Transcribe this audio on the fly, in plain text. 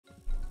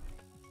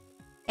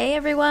Hey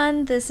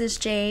everyone, this is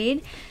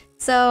Jade.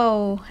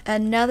 So,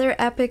 another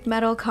epic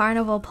metal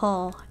carnival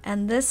pull,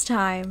 and this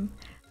time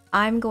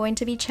I'm going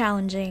to be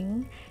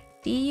challenging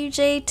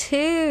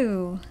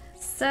Duj2.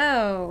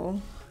 So,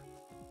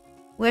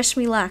 wish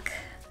me luck.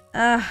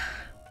 No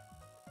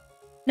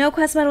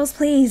quest medals,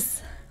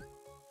 please.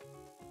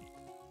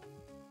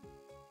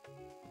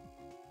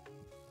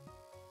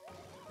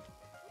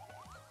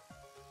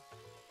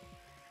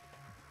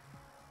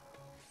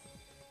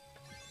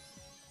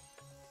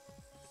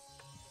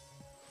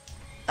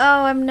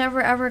 Oh, I'm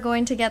never ever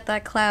going to get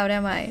that cloud,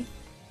 am I?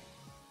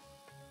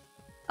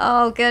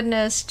 Oh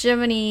goodness,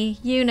 Jiminy,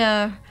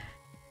 Yuna,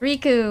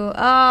 Riku.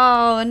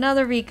 Oh,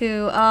 another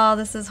Riku. Oh,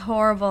 this is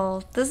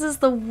horrible. This is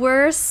the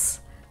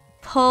worst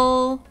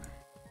pull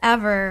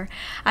ever.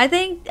 I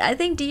think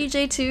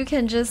DJ2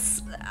 can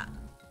just,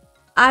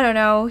 I don't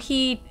know,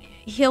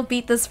 he'll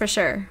beat this for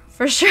sure.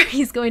 For sure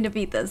he's going to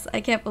beat this.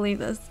 I can't believe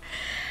this.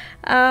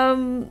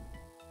 Man.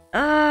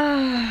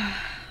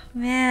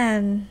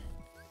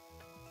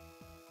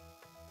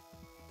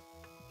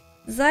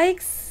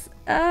 Zykes,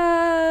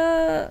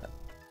 I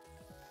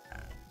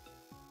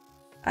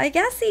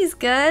guess he's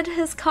good.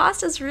 His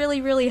cost is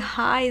really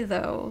high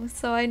though,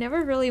 so I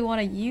never really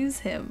want to use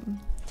him.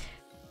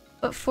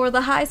 But for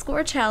the high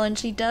score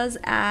challenge, he does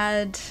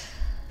add...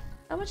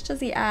 How much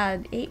does he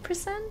add? 8%?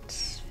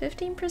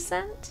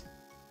 15%?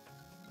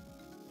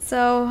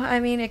 So, I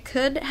mean, it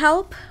could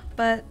help,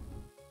 but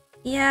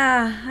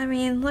yeah, I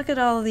mean, look at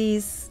all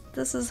these.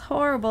 This is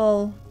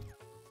horrible.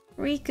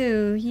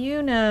 Riku,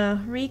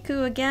 Yuna,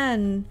 Riku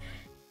again.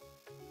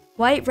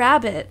 White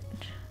Rabbit.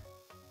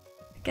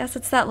 I guess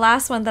it's that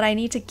last one that I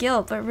need to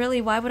guilt, but really,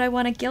 why would I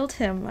want to guilt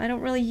him? I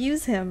don't really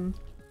use him.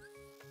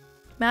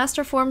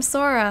 Master Form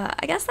Sora.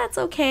 I guess that's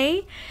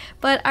okay,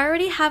 but I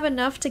already have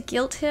enough to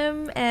guilt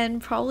him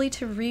and probably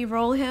to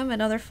re-roll him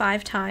another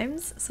 5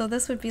 times, so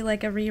this would be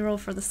like a re-roll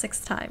for the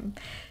 6th time.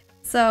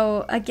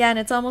 So again,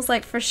 it's almost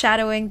like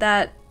foreshadowing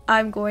that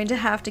I'm going to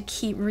have to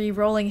keep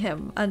re-rolling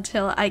him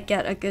until I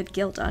get a good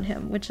guilt on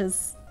him, which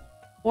is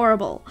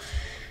horrible.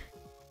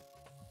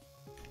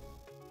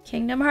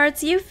 Kingdom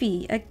Hearts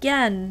Yuffie,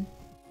 again.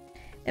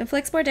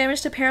 Inflicts more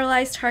damage to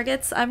paralyzed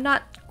targets. I'm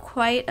not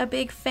quite a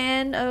big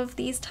fan of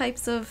these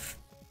types of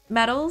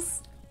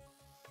medals,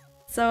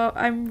 so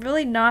I'm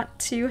really not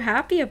too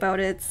happy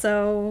about it.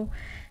 So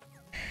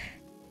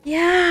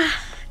yeah,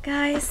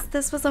 guys,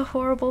 this was a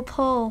horrible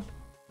pull.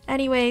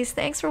 Anyways,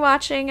 thanks for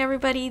watching,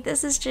 everybody.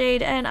 This is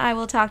Jade, and I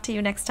will talk to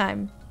you next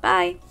time.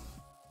 Bye!